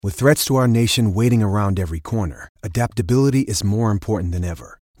With threats to our nation waiting around every corner, adaptability is more important than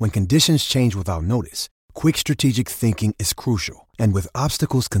ever. When conditions change without notice, quick strategic thinking is crucial. And with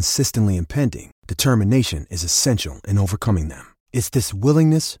obstacles consistently impending, determination is essential in overcoming them. It's this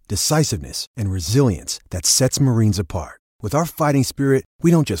willingness, decisiveness, and resilience that sets Marines apart. With our fighting spirit, we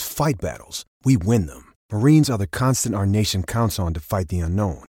don't just fight battles, we win them. Marines are the constant our nation counts on to fight the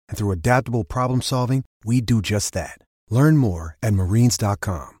unknown. And through adaptable problem solving, we do just that. Learn more at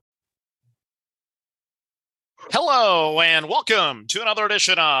marines.com. Hello and welcome to another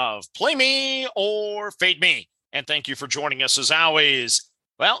edition of Play Me or Fade Me. And thank you for joining us as always.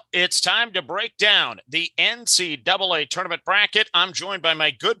 Well, it's time to break down the NCAA tournament bracket. I'm joined by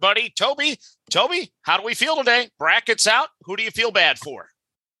my good buddy, Toby. Toby, how do we feel today? Bracket's out. Who do you feel bad for?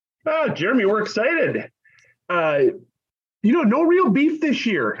 Jeremy, we're excited. No real beef this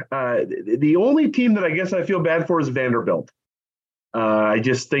year. The only team that I guess I feel bad for is Vanderbilt. I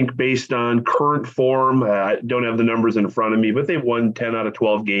just think based on current form, I don't have the numbers in front of me, but they've won 10 out of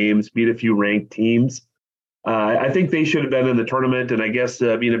 12 games, beat a few ranked teams. I think they should have been in the tournament, and I guess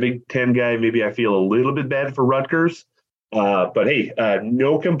being a Big Ten guy, maybe I feel a little bit bad for Rutgers. But hey,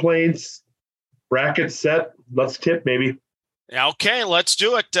 no complaints. Bracket set. Let's tip, baby. Okay, let's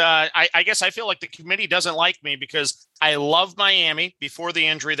do it. I guess I feel like the committee doesn't like me because I love Miami before the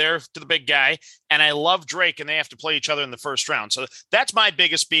injury there to the big guy, and I love Drake, and they have to play each other in the first round. So that's my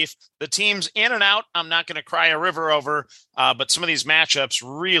biggest beef. The teams in and out, I'm not going to cry a river over, but some of these matchups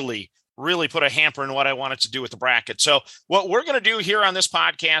really put a hamper in what I wanted to do with the bracket. So what we're going to do here on this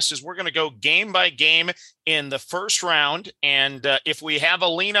podcast is we're going to go game by game in the first round, and if we have a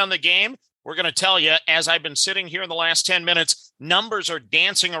lean on the game, we're going to tell you, as I've been sitting here in the last 10 minutes, numbers are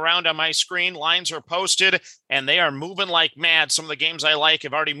dancing around on my screen. Lines are posted, and they are moving like mad. Some of the games I like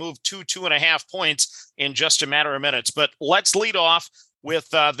have already moved 2.5 points in just a matter of minutes. But let's lead off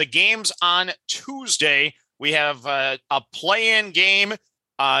with the games on Tuesday. We have a play-in game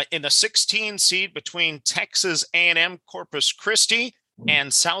in the 16 seed between Texas A&M Corpus Christi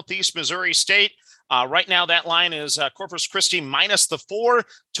and Southeast Missouri State. Right now, that line is Corpus Christi minus the 4.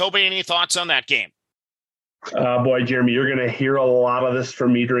 Toby, any thoughts on that game? Boy, Jeremy, you're going to hear a lot of this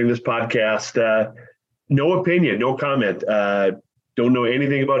from me during this podcast. No opinion, no comment. Don't know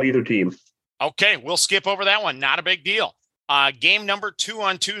anything about either team. Okay, we'll skip over that one. Not a big deal. Game number 2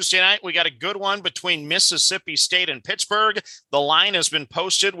 on Tuesday night. We got a good one between Mississippi State and Pittsburgh. The line has been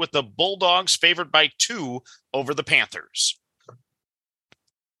posted with the Bulldogs favored by 2 over the Panthers.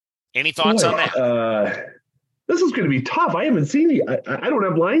 Any thoughts on that? This is going to be tough. I haven't seen I don't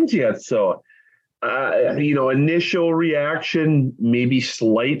have lines yet. So, initial reaction, maybe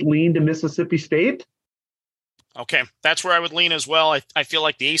slight lean to Mississippi State. Okay, that's where I would lean as well. I feel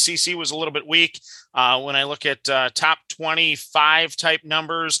like the ACC was a little bit weak. When I look at top 25 type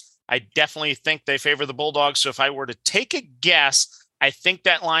numbers, I definitely think they favor the Bulldogs. So if I were to take a guess, I think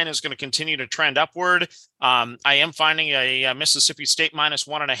that line is going to continue to trend upward. I am finding a Mississippi State minus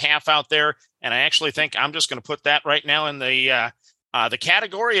 1.5 out there, and I actually think I'm just going to put that right now in the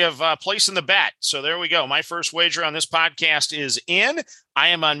category of placing the bet. So there we go. My first wager on this podcast is in. I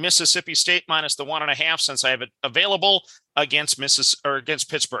am on Mississippi State minus the 1.5 since I have it available against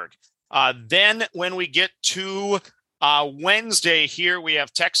Pittsburgh. Then when we get to Wednesday here, we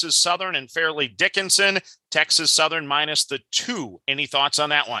have Texas Southern and Fairleigh Dickinson. Texas Southern minus the 2. Any thoughts on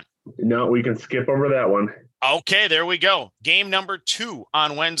that one? No, we can skip over that one. Okay, there we go. Game number 2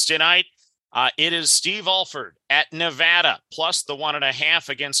 on Wednesday night. It is Steve Alford at Nevada plus the 1.5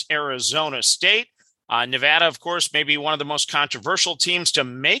 against Arizona State. Nevada, of course, may be one of the most controversial teams to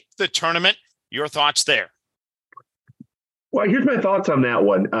make the tournament. Your thoughts there? Well, here's my thoughts on that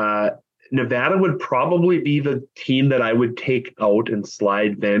one. Nevada would probably be the team that I would take out and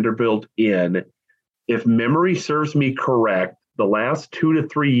slide Vanderbilt in. If memory serves me correct, the last 2 to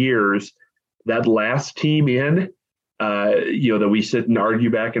 3 years, that last team in, that we sit and argue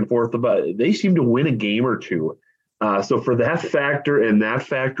back and forth about, they seem to win a game or two. So for that factor and that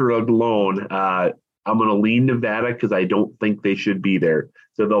factor alone, I'm going to lean Nevada because I don't think they should be there.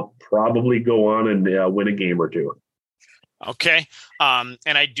 So they'll probably go on and win a game or two. Okay. And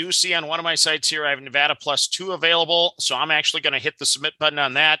I do see on one of my sites here, I have Nevada plus 2 available. So I'm actually going to hit the submit button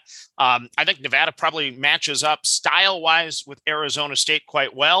on that. I think Nevada probably matches up style-wise with Arizona State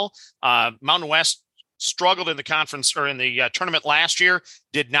quite well. Mountain West struggled in the conference or in the tournament last year,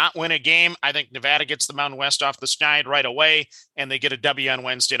 did not win a game. I think Nevada gets the Mountain West off the schneid right away, and they get a W on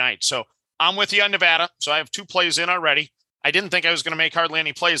Wednesday night. So I'm with you on Nevada. So I have 2 plays in already. I didn't think I was going to make hardly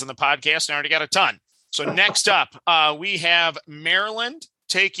any plays on the podcast, and I already got a ton. So next up, we have Maryland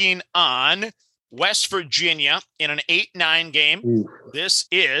taking on West Virginia in an 8-9 game. Ooh. This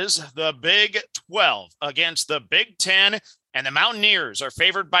is the Big 12 against the Big 10, and the Mountaineers are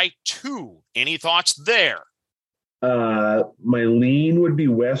favored by 2. Any thoughts there? My lean would be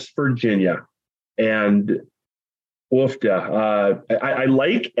West Virginia, and woofda. I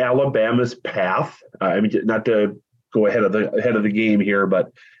like Alabama's path. I mean, not to go ahead of the game here,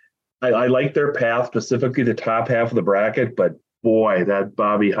 but I like their path, specifically the top half of the bracket. But boy, that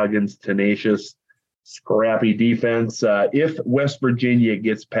Bobby Huggins tenacious, scrappy defense. If West Virginia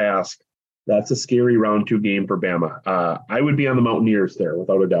gets past, that's a scary round 2 game for Bama. I would be on the Mountaineers there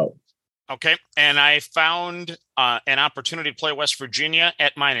without a doubt. Okay, and I found an opportunity to play West Virginia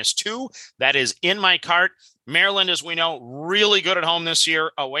at -2. That is in my cart. Maryland, as we know, really good at home this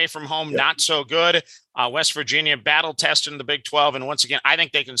year. Away from home, not so good. West Virginia battle-tested in the Big 12, and once again, I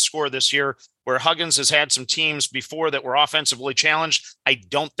think they can score this year. Where Huggins has had some teams before that were offensively challenged, I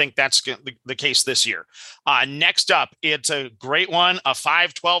don't think that's the case this year. Next up, it's a great one, a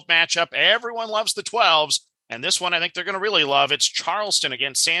 5-12 matchup. Everyone loves the 12s. And this one I think they're going to really love. It's Charleston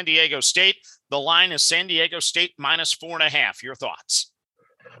against San Diego State. The line is San Diego State -4.5. Your thoughts?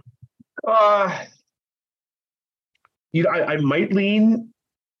 I might lean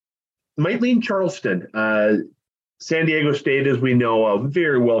Charleston. San Diego State, as we know, a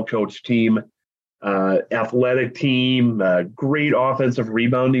very well coached team, athletic team, great offensive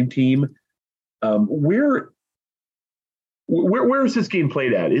rebounding team. Where is this game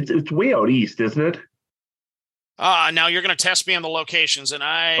played at? It's way out east, isn't it? Now you're going to test me on the locations, and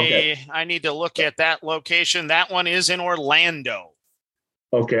I need to look at that location. That one is in Orlando.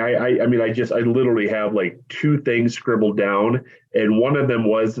 Okay, I mean, I literally have like 2 things scribbled down, and one of them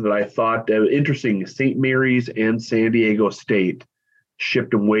was that I thought interesting. St. Mary's and San Diego State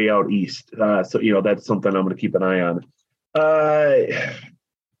shipped them way out east, so that's something I'm going to keep an eye on.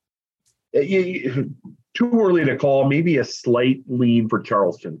 Too early to call. Maybe a slight lean for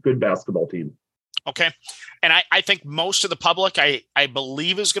Charleston. Good basketball team. Okay. And I think most of the public, I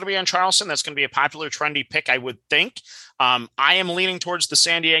believe, is going to be on Charleston. That's going to be a popular, trendy pick, I would think. I am leaning towards the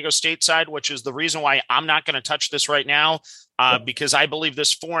San Diego State side, which is the reason why I'm not going to touch this right now, because I believe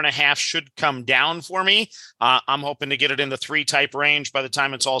this 4.5 should come down for me. I'm hoping to get it in the 3 type range by the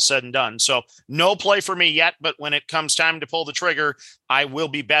time it's all said and done. So no play for me yet, but when it comes time to pull the trigger, I will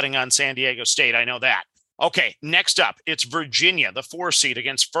be betting on San Diego State. I know that. Okay, next up, it's Virginia, the 4 seed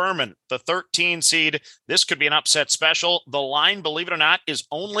against Furman, the 13 seed. This could be an upset special. The line, believe it or not, is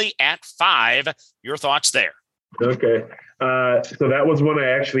only at 5. Your thoughts there? Okay, so that was one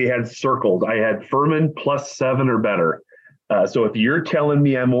I actually had circled. I had Furman +7 or better. So if you're telling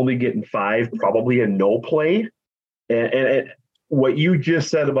me I'm only getting 5, probably a no play. And what you just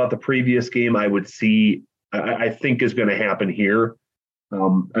said about the previous game, I would see, I think is going to happen here.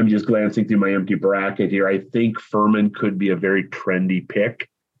 I'm just glancing through my empty bracket here. I think Furman could be a very trendy pick.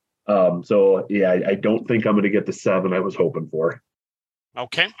 So yeah, I don't think I'm going to get the 7 I was hoping for.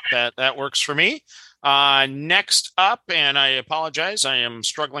 Okay, that works for me. Next up, and I apologize, I am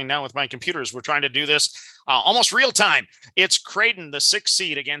struggling now with my computers. We're trying to do this almost real time. It's Creighton, the 6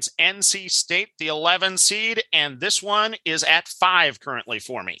 seed against NC State, the 11 seed, and this one is at 5 currently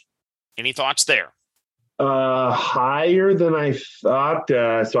for me. Any thoughts there? Higher than I thought.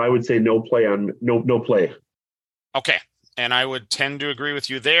 So I would say no play. Okay. And I would tend to agree with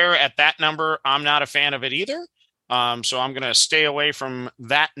you there. At that number, I'm not a fan of it either. So I'm going to stay away from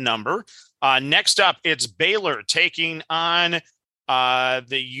that number. Next up, it's Baylor taking on the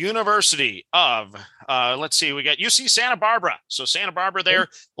University of, let's see, we got UC Santa Barbara. So Santa Barbara there.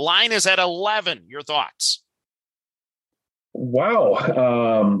 Line is at 11. Your thoughts?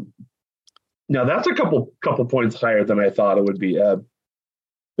 Wow. Now that's a couple points higher than I thought it would be.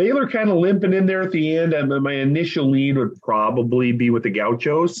 Baylor kind of limping in there at the end. And my initial lead would probably be with the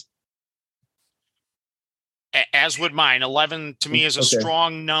Gauchos. As would mine. 11 to me is a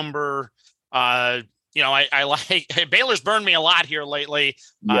strong number. I like Baylor's burned me a lot here lately.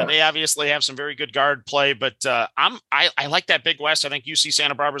 They obviously have some very good guard play, but I like that Big West. I think UC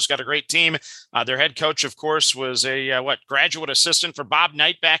Santa Barbara's got a great team. Their head coach, of course, was a graduate assistant for Bob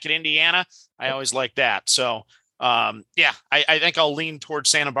Knight back at Indiana. I always like that. So I think I'll lean towards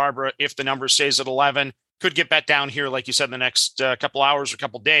Santa Barbara if the number stays at 11. Could get back down here, like you said, in the next couple hours or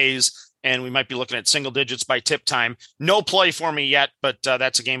couple days, and we might be looking at single digits by tip time. No play for me yet, but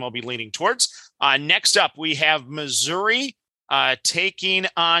that's a game I'll be leaning towards. Next up, we have Missouri taking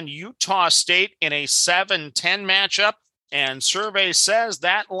on Utah State in a 7-10 matchup, and survey says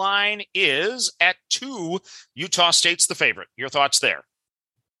that line is at 2. Utah State's the favorite. Your thoughts there?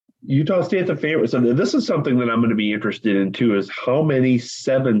 Utah State's a favorite. So this is something that I'm going to be interested in too, is how many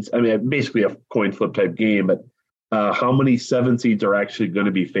sevens, I mean, basically a coin flip type game, but how many 7 seeds are actually going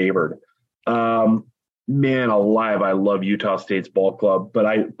to be favored. Man alive, I love Utah State's ball club, but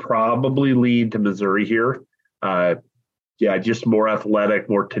I probably lean to Missouri here. Yeah, just more athletic,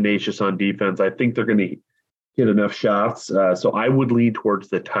 more tenacious on defense. I think they're going to hit enough shots. So I would lean towards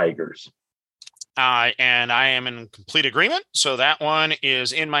the Tigers. And I am in complete agreement. So that one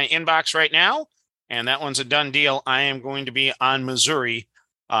is in my inbox right now. And that one's a done deal. I am going to be on Missouri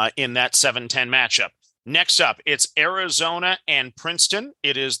in that 7-10 matchup. Next up, it's Arizona and Princeton.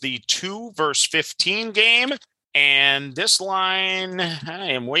 It is the 2 versus 15 game. And this line,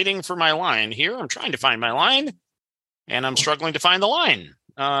 I am waiting for my line here. I'm trying to find my line, and I'm struggling to find the line.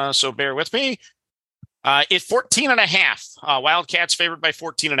 So bear with me. It's 14.5. Wildcats favored by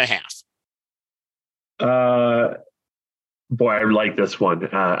 14.5. Boy, I like this one.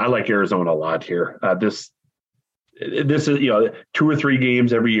 I like Arizona a lot here. This is, 2 or 3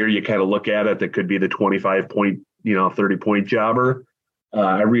 games every year. You kind of look at it. That could be the 25 point, 30 point jobber.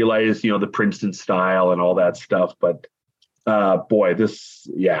 I realize, the Princeton style and all that stuff, but boy,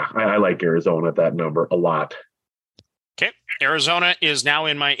 I like Arizona at that number a lot. Okay. Arizona is now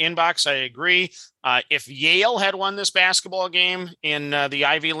in my inbox. I agree. If Yale had won this basketball game in the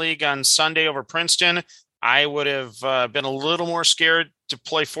Ivy League on Sunday over Princeton, I would have been a little more scared to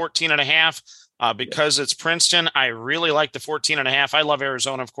play 14.5 because it's Princeton. I really like the 14.5. I love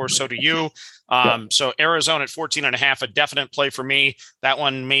Arizona, of course. So do you. So Arizona at 14.5, a definite play for me. That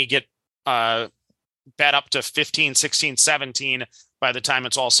one may get bet up to 15, 16, 17 by the time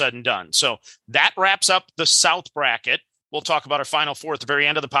it's all said and done. So that wraps up the South bracket. We'll talk about our Final Four at the very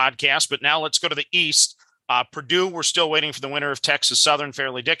end of the podcast, but now let's go to the East. Purdue, we're still waiting for the winner of Texas Southern,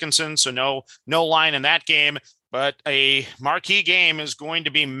 Fairleigh Dickinson, so no line in that game. But a marquee game is going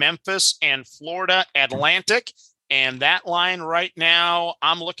to be Memphis and Florida Atlantic, and that line right now,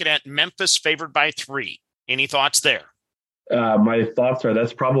 I'm looking at Memphis favored by 3. Any thoughts there? My thoughts are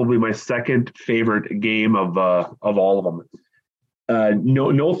that's probably my second favorite game of all of them.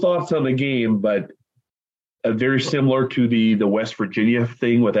 No thoughts on the game, but very similar to the West Virginia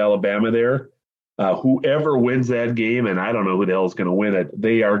thing with Alabama there. Whoever wins that game, and I don't know who the hell is going to win it,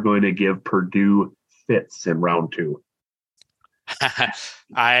 they are going to give Purdue fits in round 2.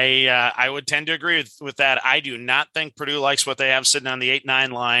 I would tend to agree with that. I do not think Purdue likes what they have sitting on the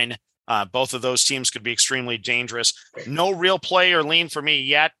 8-9 line. Both of those teams could be extremely dangerous. No real play or lean for me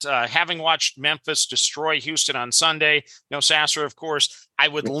yet. Having watched Memphis destroy Houston on Sunday, no Sasser, of course, I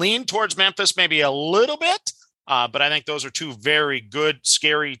would lean towards Memphis maybe a little bit, but I think those are 2 very good,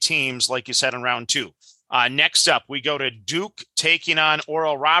 scary teams, like you said, in round 2. Next up, we go to Duke taking on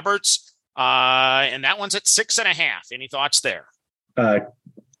Oral Roberts, and that one's at 6.5. Any thoughts there?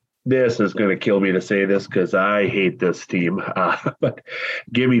 This is going to kill me to say this because I hate this team, but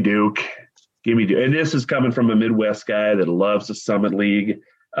give me Duke. And this is coming from a Midwest guy that loves the Summit League.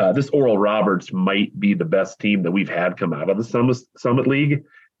 This Oral Roberts might be the best team that we've had come out of the Summit League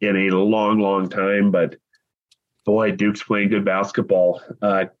in a long, long time. But boy, Duke's playing good basketball.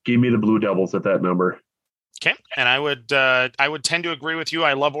 Give me the Blue Devils at that number. Okay, and I would tend to agree with you.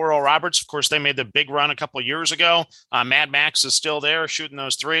 I love Oral Roberts. Of course, they made the big run a couple of years ago. Mad Max is still there shooting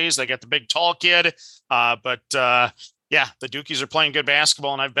those threes. They got the big tall kid. But the Dukies are playing good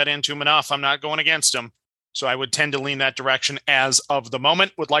basketball, and I've bet into them enough. I'm not going against them. So I would tend to lean that direction as of the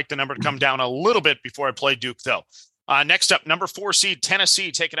moment. Would like the number to come down a little bit before I play Duke, though. Next up, number 4 seed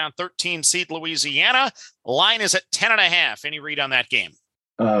Tennessee taking on 13 seed Louisiana. Line is at 10.5. Any read on that game?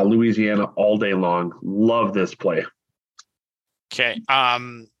 Louisiana all day long. Love this play. Okay.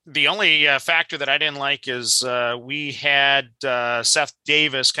 The only factor that I didn't like is we had Seth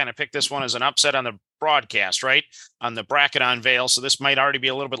Davis kind of pick this one as an upset on the broadcast, right? On the bracket unveil. So this might already be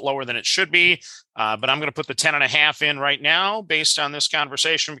a little bit lower than it should be. But I'm going to put the 10.5 in right now based on this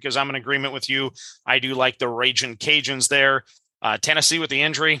conversation because I'm in agreement with you. I do like the Ragin' Cajuns there. Tennessee with the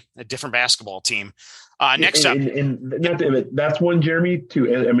injury, a different basketball team. Next up. And that's one, Jeremy,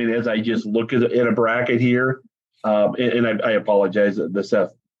 too. I mean, as I just look at a bracket here, and I apologize, the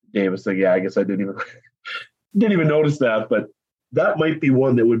Seth Davis thing. Yeah, I guess I didn't even notice that, but that might be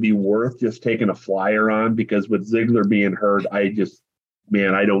one that would be worth just taking a flyer on because with Ziegler being hurt, I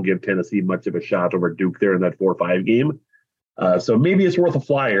don't give Tennessee much of a shot over Duke there in that 4-5 game. So maybe it's worth a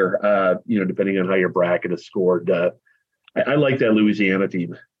flyer, depending on how your bracket is scored. I like that Louisiana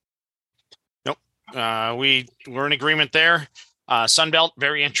team. Nope. We're in agreement there. Sunbelt,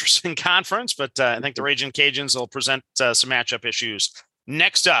 very interesting conference, but I think the Ragin' Cajuns will present some matchup issues.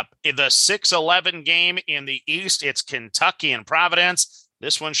 Next up, the 6-11 game in the East, it's Kentucky and Providence.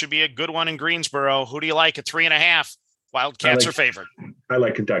 This one should be a good one in Greensboro. Who do you like at 3.5? Wildcats are favored. I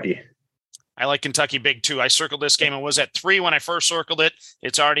like Kentucky. I like Kentucky big too. I circled this game. It was at 3 when I first circled it.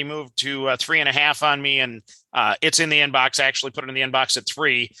 It's already moved to 3.5 on me, and it's in the inbox. I actually put it in the inbox at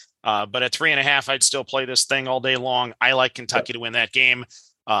 3, but at 3.5, I'd still play this thing all day long. I like Kentucky to win that game.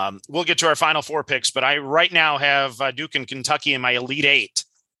 We'll get to our final 4 picks, but I right now have Duke and Kentucky in my Elite 8.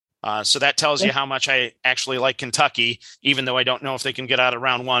 So that tells you how much I actually like Kentucky, even though I don't know if they can get out of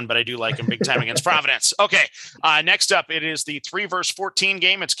round 1, but I do like them big time against Providence. Okay. Next up, it is the 3-14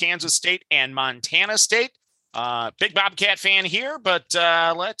 game. It's Kansas State and Montana State. Big Bobcat fan here, but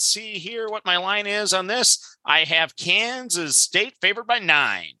let's see here what my line is on this. I have Kansas State favored by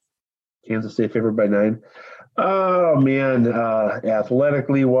 9. Kansas State favored by 9. Oh man.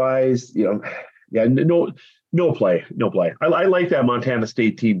 Athletically wise, no play. I like that Montana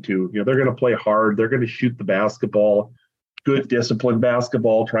State team too. They're going to play hard. They're going to shoot the basketball, good disciplined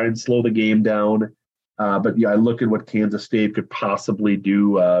basketball, try and slow the game down. But I look at what Kansas State could possibly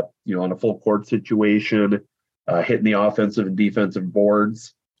do, on a full court situation, hitting the offensive and defensive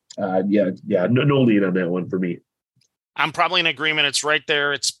boards. No lead on that one for me. I'm probably in agreement. It's right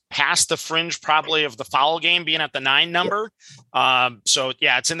there. It's past the fringe probably of the foul game being at the 9 number.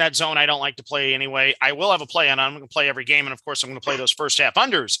 It's in that zone I don't like to play anyway. I will have a play on. I'm going to play every game. And of course I'm going to play those first half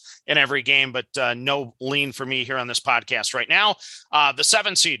unders in every game, but no lean for me here on this podcast right now. The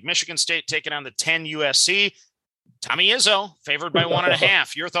 7 seed Michigan State taking on the 10 USC. Tommy Izzo favored by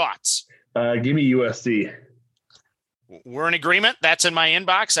 1.5. Your thoughts? Give me USC. We're in agreement. That's in my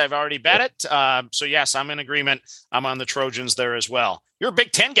inbox. I've already bet it. So yes, I'm in agreement. I'm on the Trojans there as well. You're a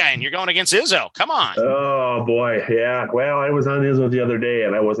Big Ten guy and you're going against Izzo. Come on. Oh boy. Yeah. Well, I was on Izzo the other day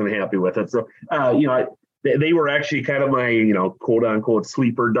and I wasn't happy with it. So, they were actually kind of my, quote unquote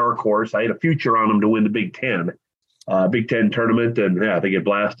sleeper dark horse. I had a future on them to win the Big Ten tournament. And they get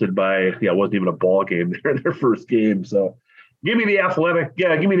blasted by, it wasn't even a ball game. Their first game. So give me the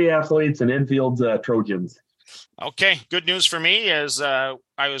athletes and Enfield's Trojans. Okay, good news for me as I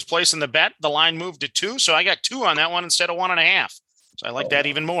was placing the bet. The line moved to 2, so I got 2 on that one instead of 1.5. So I like that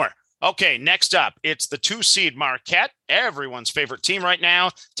even more. Okay, next up, it's the 2 seed Marquette, everyone's favorite team right now,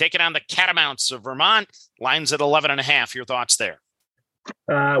 taking on the Catamounts of Vermont. Line's at 11.5. Your thoughts there?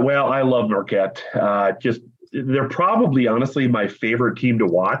 Well, I love Marquette. They're probably, honestly, my favorite team to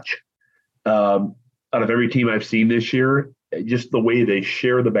watch out of every team I've seen this year. Just the way they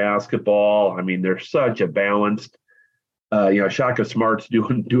share the basketball. I mean, they're such a balanced, Shaka Smart's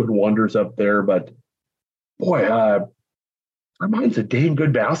doing wonders up there, but boy, Vermont's a dang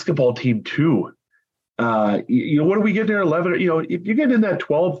good basketball team too. What do we get there? 11, if you get in that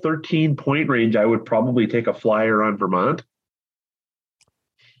 12, 13 point range, I would probably take a flyer on Vermont.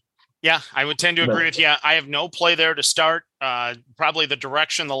 Yeah, I would tend to agree with you. I have no play there to start. Probably the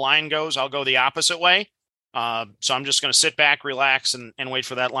direction the line goes, I'll go the opposite way. So I'm just going to sit back, relax, and wait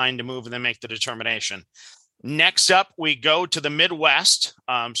for that line to move and then make the determination. Next up, we go to the Midwest.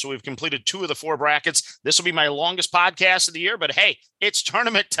 So we've completed 2 of the 4 brackets. This will be my longest podcast of the year, but hey, it's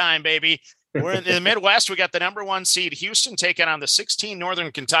tournament time, baby. We're in the Midwest. We got the number 1 seed Houston taking on the 16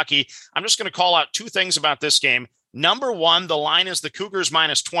 Northern Kentucky. I'm just going to call out 2 things about this game. Number 1, the line is the Cougars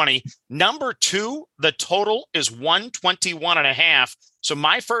 -20. Number 2, the total is 121.5. So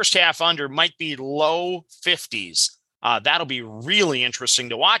my first half under might be low 50s. That'll be really interesting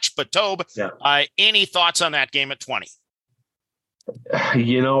to watch. But Tobe, any thoughts on that game at 20?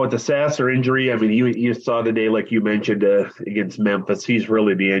 With the Sasser injury, I mean, you saw today, like you mentioned, against Memphis, he's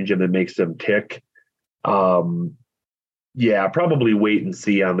really the engine that makes them tick. Probably wait and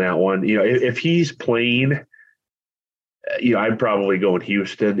see on that one. If he's playing, I'd probably go in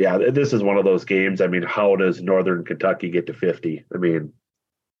Houston. Yeah, this is one of those games. I mean, how does Northern Kentucky get to 50? I mean,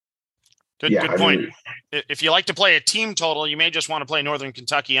 good point. If you like to play a team total, you may just want to play Northern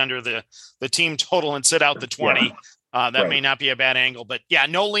Kentucky under the team total and sit out the 20. That may not be a bad angle, but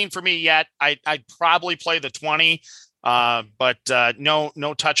no lean for me yet. I'd probably play the 20, but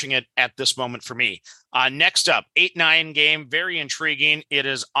no touching it at this moment for me. Next up, 8-9 game, very intriguing. It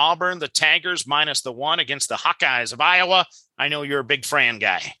is Auburn, the Tigers -1 against the Hawkeyes of Iowa. I know you're a big Fran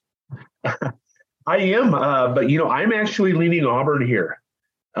guy. I am, but I'm actually leaning Auburn here.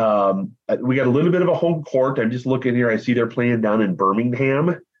 We got a little bit of a home court. I'm just looking here. I see they're playing down in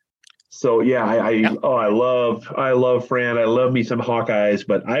Birmingham. So I love Fran. I love me some Hawkeyes,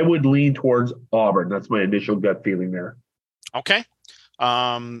 but I would lean towards Auburn. That's my initial gut feeling there. Okay.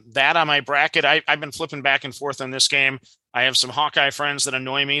 That on my bracket, I've been flipping back and forth on this game. I have some Hawkeye friends that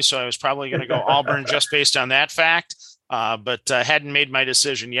annoy me, so I was probably going to go Auburn just based on that fact. but hadn't made my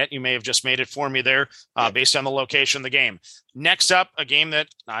decision yet. You may have just made it for me there based on the location of the game. Next up, a game that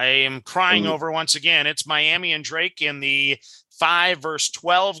I am crying over once again. It's Miami and Drake in the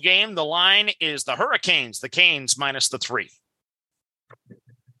 5-12 game. The line is the Hurricanes, the Canes minus the 3.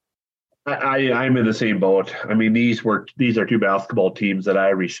 I'm in the same boat. I mean, these are two basketball teams that I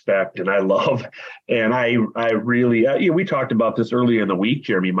respect and I love, and I really we talked about this earlier in the week,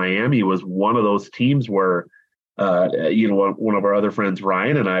 Jeremy. Miami was one of those teams where one of our other friends,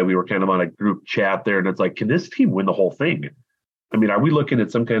 Ryan, and we were kind of on a group chat there, and it's like, can this team win the whole thing? I mean, are we looking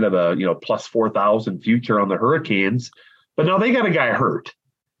at some kind of a plus 4,000 future on the Hurricanes? But now they got a guy hurt.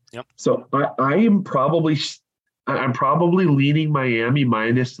 Yep. So I'm probably leaning Miami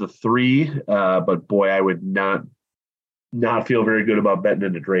minus the 3, but boy, I would not feel very good about betting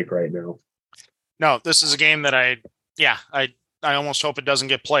into Drake right now. No, this is a game that I almost hope it doesn't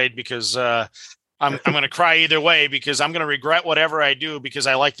get played because I'm going to cry either way because I'm going to regret whatever I do because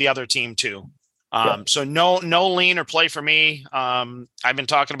I like the other team too. So no lean or play for me. I've been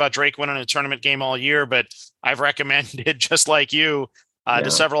talking about Drake winning a tournament game all year, but I've recommended, just like you, to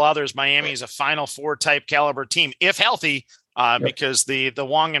several others, Miami is a Final Four type caliber team, if healthy, because the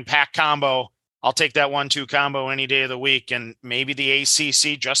Wong and Pack combo, I'll take that 1-2 combo any day of the week. And maybe the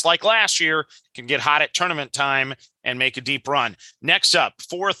ACC, just like last year, can get hot at tournament time and make a deep run. Next up,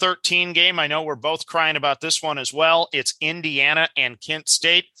 4-13 game. I know we're both crying about this one as well. It's Indiana and Kent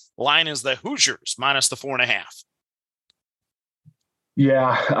State. Line is the Hoosiers minus the 4.5.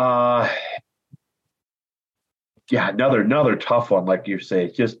 Yeah, another tough one, like you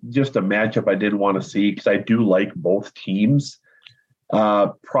say. Just a matchup I didn't want to see because I do like both teams.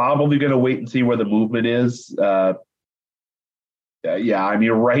 Probably going to wait and see where the movement is. I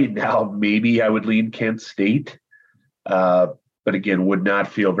mean, right now, maybe I would lean Kent State. But again, would not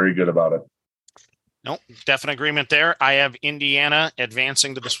feel very good about it. Nope, definite agreement there. I have Indiana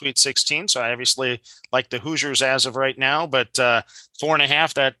advancing to the Sweet 16, so I obviously like the Hoosiers as of right now. But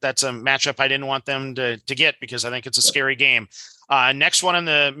 4.5, that's a matchup I didn't want them to get because I think it's a scary game. Next one in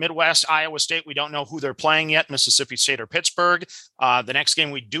the Midwest, Iowa State. We don't know who they're playing yet, Mississippi State or Pittsburgh. The next game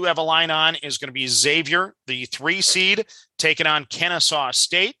we do have a line on is going to be Xavier, the 3 seed, taking on Kennesaw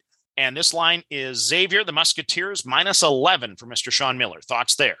State. And this line is Xavier, the Musketeers, minus 11 for Mr. Sean Miller.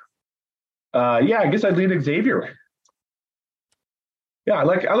 Thoughts there? I guess I'd lean Xavier. Yeah, I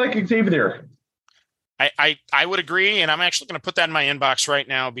like Xavier there. I would agree, and I'm actually going to put that in my inbox right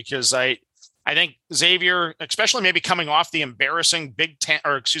now because I think Xavier, especially maybe coming off the embarrassing Big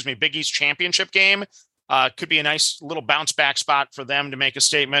East championship game, could be a nice little bounce back spot for them to make a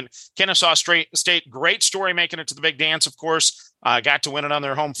statement. Kennesaw State, great story making it to the big dance, of course. Got to win it on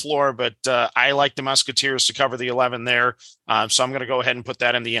their home floor, but I like the Musketeers to cover the 11 there. So I'm going to go ahead and put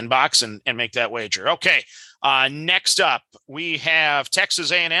that in the inbox and make that wager. Okay. Next up, we have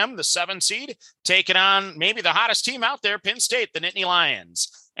Texas A&M, the 7 seed, taking on maybe the hottest team out there, Penn State, the Nittany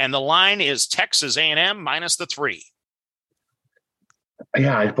Lions. And the line is Texas A&M minus the 3.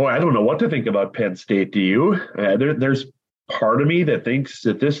 Yeah, boy, I don't know what to think about Penn State. Do you? There's part of me that thinks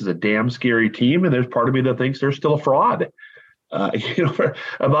that this is a damn scary team, and there's part of me that thinks they're still a fraud. For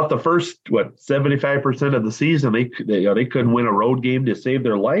about the first 75% of the season, they couldn't win a road game to save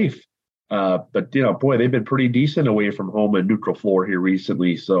their life. But boy, they've been pretty decent away from home and neutral floor here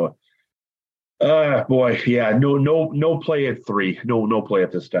recently. So, no play at 3, no play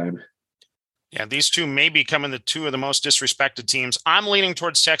at this time. Yeah, these two may be coming the two of the most disrespected teams. I'm leaning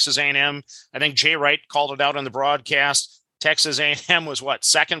towards Texas A&M. I think Jay Wright called it out on the broadcast. Texas A&M was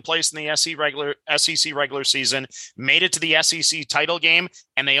second place in the SEC regular season, made it to the SEC title game,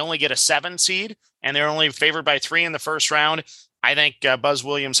 and they only get a 7 seed, and they're only favored by 3 in the first round. I think Buzz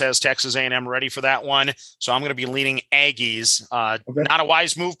Williams has Texas A&M ready for that one, so I'm going to be leaning Aggies. Okay. Not a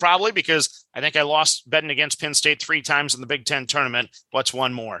wise move probably because I think I lost betting against Penn State 3 times in the Big Ten tournament. What's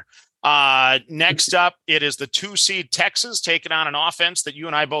one more? Next up, it is the 2 seed Texas taking on an offense that you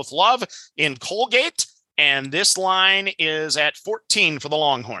and I both love in Colgate. And this line is at 14 for the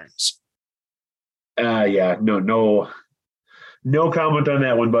Longhorns. No comment on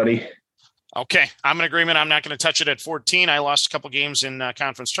that one, buddy. Okay, I'm in agreement. I'm not going to touch it at 14. I lost a couple games in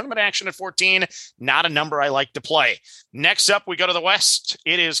conference tournament action at 14. Not a number I like to play. Next up, we go to the West.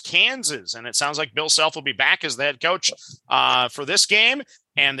 It is Kansas, and it sounds like Bill Self will be back as the head coach for this game.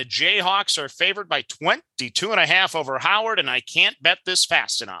 And the Jayhawks are favored by 22.5 over Howard, and I can't bet this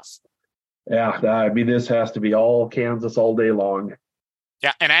fast enough. Yeah, I mean, this has to be all Kansas all day long.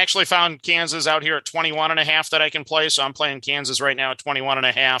 Yeah, and I actually found Kansas out here at 21.5 that I can play, so I'm playing Kansas right now at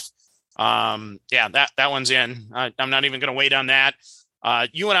 21.5. That one's in. I'm not even going to wait on that.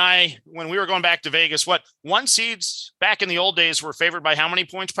 You and I, when we were going back to Vegas, what one seeds back in the old days were favored by how many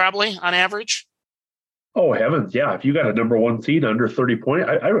points probably on average? Oh heavens, yeah! If you got a number one seed under 30 points,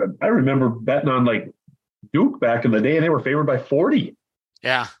 I remember betting on like Duke back in the day, and they were favored by 40.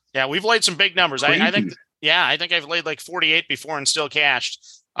 Yeah, we've laid some big numbers. I think, I think I've laid like 48 before and still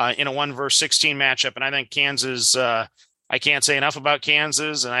cashed in a 1-16 matchup, and I think Kansas. I can't say enough about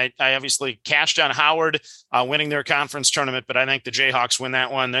Kansas, and I obviously cashed on Howard winning their conference tournament, but I think the Jayhawks win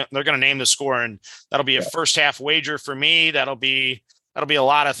that one. They're going to name the score, and that'll be a first half wager for me. That'll be a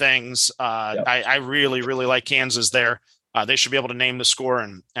lot of things. I really, really like Kansas there. They should be able to name the score,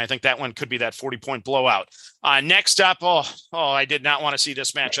 and I think that one could be that 40-point blowout. Next up, I did not want to see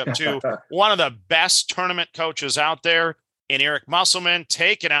this matchup too. One of the best tournament coaches out there in Eric Musselman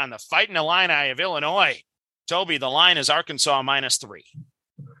taking on the Fighting Illini of Illinois. Toby, the line is Arkansas -3.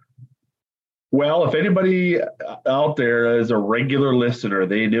 Well, if anybody out there is a regular listener,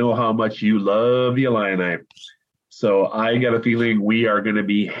 they know how much you love the Illini. So I got a feeling we are going to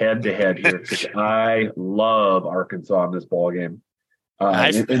be head-to-head here because I love Arkansas in this ballgame.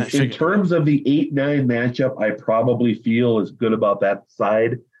 In terms of the 8-9 matchup, I probably feel as good about that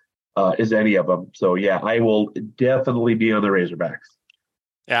side as any of them. So, yeah, I will definitely be on the Razorbacks.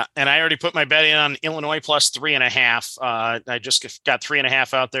 Yeah, and I already put my bet in on Illinois +3.5. I just got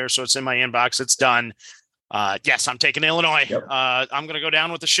 3.5 out there, so it's in my inbox. It's done. Yes, I'm taking Illinois. Yep. I'm going to go down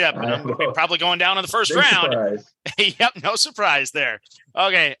with the ship, and I'm probably going down in the first round. Yep, no surprise there.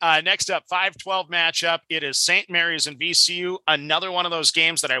 Okay, next up, 5-12 matchup. It is St. Mary's and VCU. Another one of those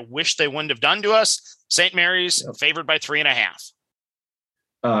games that I wish they wouldn't have done to us. St. Mary's favored by 3.5.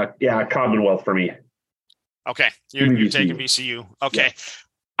 Yeah, Commonwealth for me. Okay, you're taking VCU. Okay. Yeah.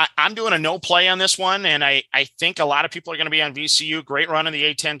 I'm doing a no play on this one, and I think a lot of people are going to be on VCU. Great run in the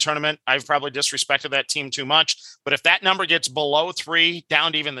A-10 tournament. I've probably disrespected that team too much. But if that number gets below 3,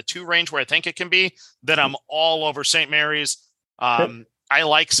 down to even the 2 range where I think it can be, then I'm all over St. Mary's. I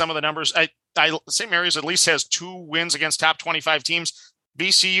like some of the numbers. St. Mary's at least has 2 wins against top 25 teams.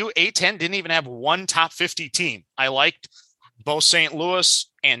 VCU, A-10 didn't even have one top 50 team. I liked both St. Louis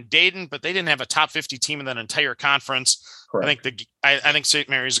and Dayton, but they didn't have a top 50 team in that entire conference. Correct. I think St.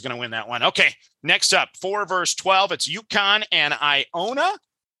 Mary's is going to win that one. Okay, next up, 4 versus 12. It's UConn and Iona,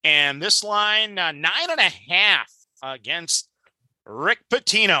 and this line 9.5 against Rick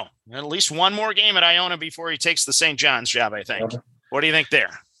Pitino. At least one more game at Iona before he takes the St. John's job, I think. What do you think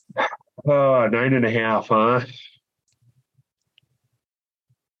there? 9.5, huh?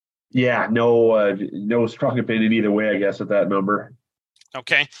 Yeah, no strong opinion either way, I guess, at that number.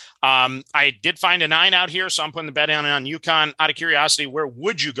 Okay. I did find a 9 out here, so I'm putting the bet on UConn. Out of curiosity, where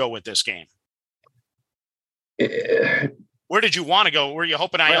would you go with this game? Where did you want to go? Were you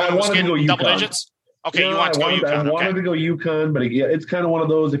hoping Iona was getting double digits? Okay, you want to go UConn. I wanted to go UConn, but again, it's kind of one of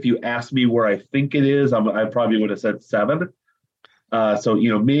those, if you ask me where I think it is, I probably would have said 7. So,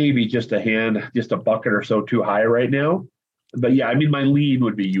 maybe just a bucket or so too high right now. But yeah, I mean, my lead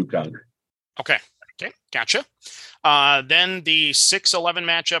would be UConn. Okay, gotcha. Then the 6-11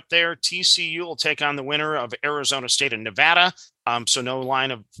 matchup there, TCU will take on the winner of Arizona State and Nevada. So no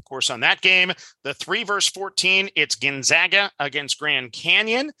line, of course, on that game. The 3 versus 14, it's Gonzaga against Grand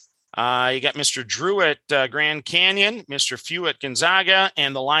Canyon. You got Mr. Drew at Grand Canyon, Mr. Few at Gonzaga,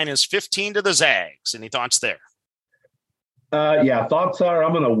 and the line is 15 to the Zags. Any thoughts there? Thoughts are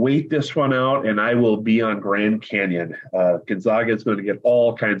I'm going to wait this one out, and I will be on Grand Canyon. Gonzaga is going to get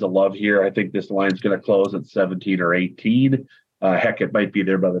all kinds of love here. I think this line's going to close at 17 or 18. Heck, it might be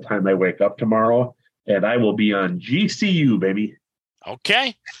there by the time I wake up tomorrow, and I will be on GCU, baby.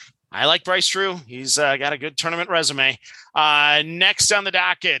 Okay. I like Bryce Drew. He's got a good tournament resume. Next on the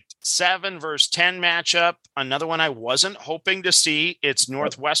docket, 7 versus 10 matchup. Another one I wasn't hoping to see. It's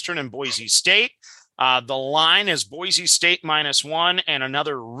Northwestern and Boise State. The line is Boise State -1 and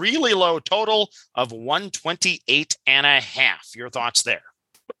another really low total of 128.5. Your thoughts there?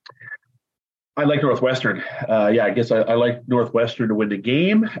 I like Northwestern. I guess I like Northwestern to win the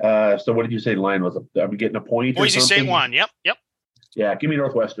game. So what did you say the line was? I'm getting a point. Boise State won. Yep. Yeah, give me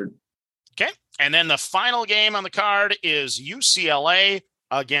Northwestern. Okay. And then the final game on the card is UCLA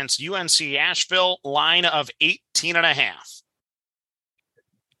against UNC Asheville, line of 18.5.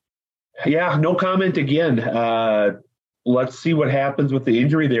 Yeah, no comment again. Let's see what happens with the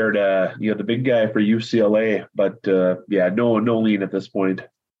injury there to the big guy for UCLA. But no lean at this point.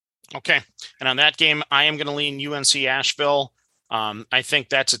 Okay, and on that game, I am going to lean UNC Asheville. I think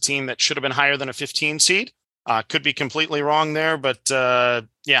that's a team that should have been higher than a 15 seed. Could be completely wrong there, but I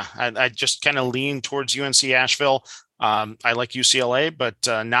just kind of lean towards UNC Asheville. I like UCLA, but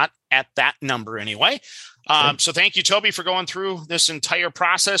not at that number anyway. So thank you, Toby, for going through this entire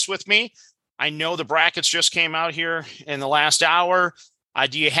process with me. I know the brackets just came out here in the last hour.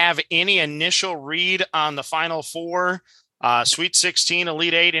 Do you have any initial read on the Final Four, Sweet 16,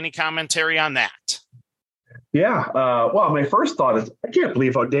 Elite Eight? Any commentary on that? Yeah. Well, my first thought is, I can't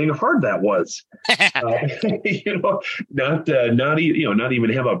believe how dang hard that was.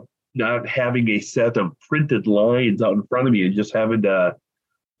 Not having a set of printed lines out in front of me and just having to,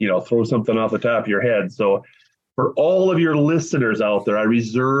 throw something off the top of your head. So for all of your listeners out there, I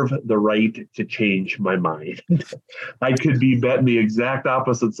reserve the right to change my mind. I could be betting the exact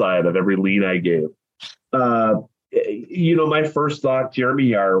opposite side of every lean I gave. My first thought,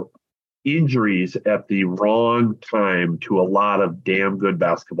 Jeremy, are injuries at the wrong time to a lot of damn good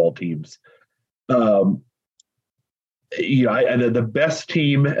basketball teams. The best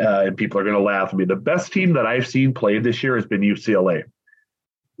team, and people are going to laugh at me, the best team that I've seen play this year has been UCLA.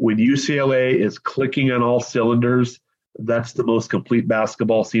 When UCLA is clicking on all cylinders, that's the most complete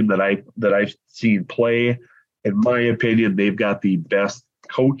basketball team that I've seen play. In my opinion, they've got the best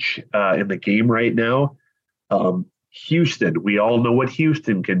coach in the game right now. Houston, we all know what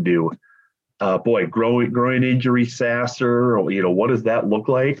Houston can do. Groin injury, Sasser, what does that look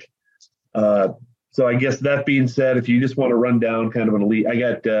like? So I guess that being said, if you just want to run down kind of an elite, I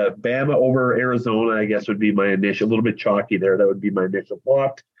got Bama over Arizona, I guess would be my initial, a little bit chalky there. That would be my initial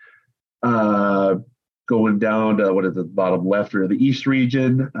thought. Going down to, the bottom left or the East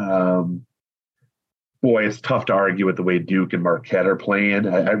region. It's tough to argue with the way Duke and Marquette are playing.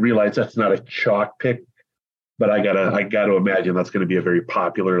 I realize that's not a chalk pick, but I gotta imagine that's going to be a very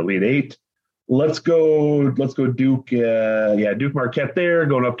popular Elite Eight. Let's go Duke. Duke Marquette there,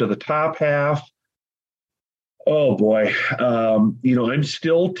 going up to the top half. Oh boy. I'm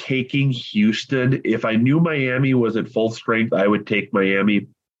still taking Houston. If I knew Miami was at full strength, I would take Miami.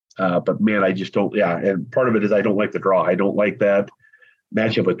 But man, I just don't. Yeah. And part of it is I don't like the draw. I don't like that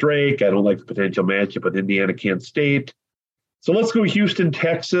matchup with Drake. I don't like the potential matchup with Indiana, Kent State. So let's go Houston,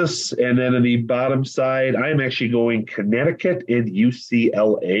 Texas. And then on the bottom side, I'm actually going Connecticut and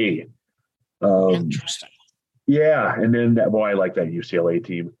UCLA. Interesting. Yeah. And then I like that UCLA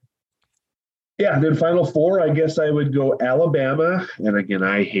team. Yeah, then Final Four, I guess I would go Alabama. And again,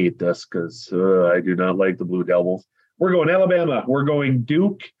 I hate this because I do not like the Blue Devils. We're going Alabama. We're going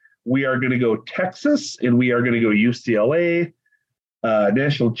Duke. We are going to go Texas, and we are going to go UCLA.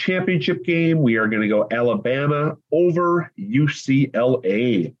 National championship game, we are going to go Alabama over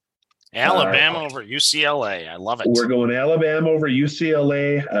UCLA. Alabama over UCLA. I love it. We're going Alabama over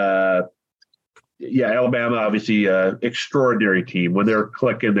UCLA. Alabama, obviously, extraordinary team. When they're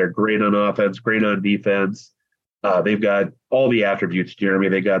clicking, they're great on offense, great on defense. They've got all the attributes, Jeremy.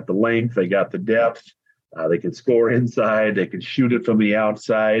 They got the length, they got the depth. They can score inside. They can shoot it from the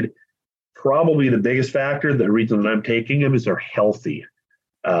outside. Probably the biggest factor, the reason that I'm taking them is they're healthy.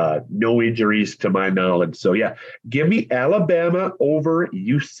 No injuries to my knowledge. So, give me Alabama over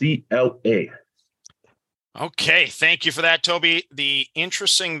UCLA. Okay, thank you for that, Toby. The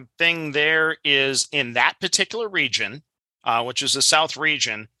interesting thing there is in that particular region, which is the South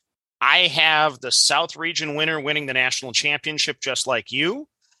region, I have the South region winner winning the national championship just like you,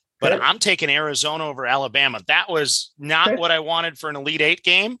 but I'm taking Arizona over Alabama. That was not what I wanted for an Elite Eight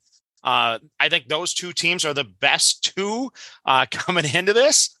game. I think those two teams are the best two coming into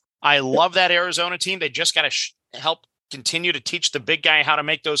this. I love that Arizona team. They just got to help continue to teach the big guy how to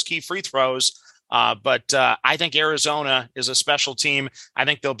make those key free throws. But I think Arizona is a special team. I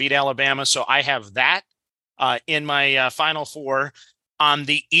think they'll beat Alabama. So I have that in my Final Four. On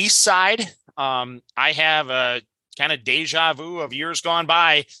the East side, I have a kind of deja vu of years gone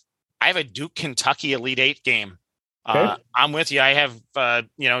by. I have a Duke Kentucky Elite Eight game. I'm with you. I have,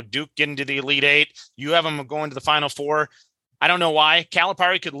 Duke getting to the Elite Eight. You have them going to the Final Four. I don't know why.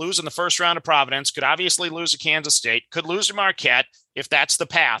 Calipari could lose in the first round of Providence, could obviously lose to Kansas State, could lose to Marquette if that's the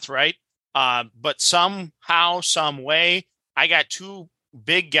path, right? But somehow, some way, I got two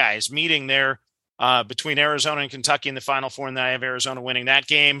big guys meeting there between Arizona and Kentucky in the Final Four, and then I have Arizona winning that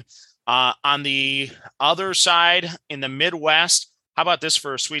game. On the other side, in the Midwest, how about this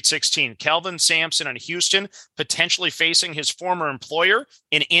for a Sweet 16? Kelvin Sampson and Houston potentially facing his former employer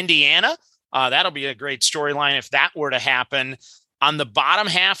in Indiana. That'll be a great storyline if that were to happen. On the bottom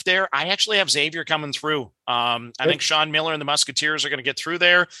half there, I actually have Xavier coming through. I think Sean Miller and the Musketeers are going to get through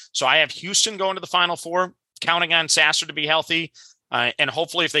there. So I have Houston going to the Final Four, counting on Sasser to be healthy. And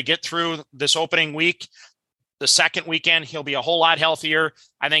hopefully if they get through this opening week, the second weekend, he'll be a whole lot healthier.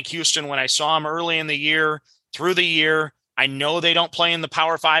 I think Houston, when I saw him early in the year, through the year, I know they don't play in the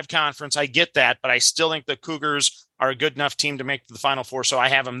Power 5 conference. I get that, but I still think the Cougars are a good enough team to make the Final Four, so I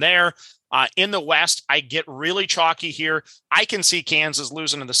have them there. In the West, I get really chalky here. I can see Kansas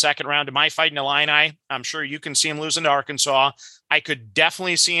losing in the second round to my Fighting Illini. I'm sure you can see them losing to Arkansas. I could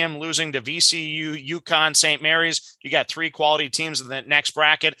definitely see him losing to VCU, UConn, St. Mary's. You got 3 quality teams in the next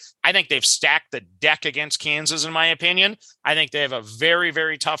bracket. I think they've stacked the deck against Kansas, in my opinion. I think they have a very,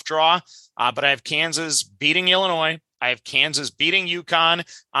 very tough draw, but I have Kansas beating Illinois. I have Kansas beating UConn.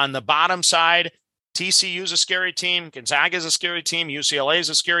 On the bottom side, TCU is a scary team. Gonzaga is a scary team. UCLA is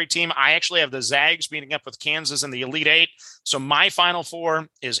a scary team. I actually have the Zags meeting up with Kansas in the Elite Eight. So my Final Four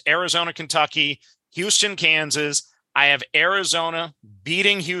is Arizona, Kentucky, Houston, Kansas. I have Arizona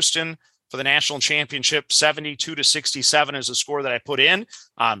beating Houston for the national championship. 72-67 is the score that I put in.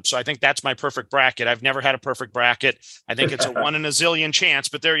 So I think that's my perfect bracket. I've never had a perfect bracket. I think it's a 1 in a zillion chance,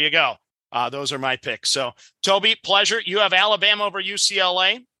 but there you go. Those are my picks. So Toby, pleasure. You have Alabama over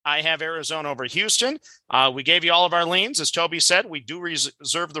UCLA. I have Arizona over Houston. We gave you all of our leans. As Toby said, we do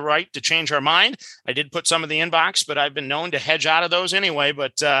reserve the right to change our mind. I did put some in the inbox, but I've been known to hedge out of those anyway.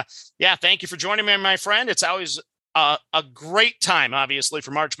 But yeah, thank you for joining me, my friend. It's always a great time, obviously,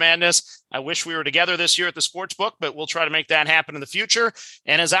 for March Madness. I wish we were together this year at the Sportsbook, but we'll try to make that happen in the future.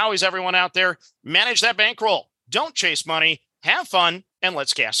 And as always, everyone out there, manage that bankroll. Don't chase money. Have fun, and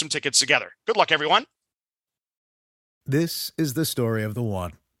let's cash some tickets together. Good luck, everyone. This is the story of the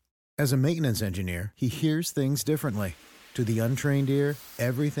one. As a maintenance engineer, he hears things differently. To the untrained ear,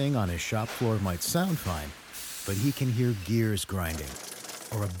 everything on his shop floor might sound fine, but he can hear gears grinding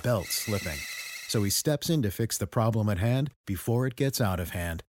or a belt slipping. So he steps in to fix the problem at hand before it gets out of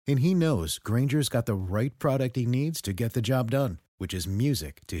hand. And he knows Grainger's got the right product he needs to get the job done, which is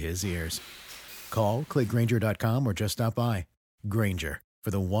music to his ears. Call, click Grainger.com, or just stop by. Grainger, for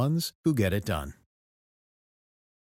the ones who get it done.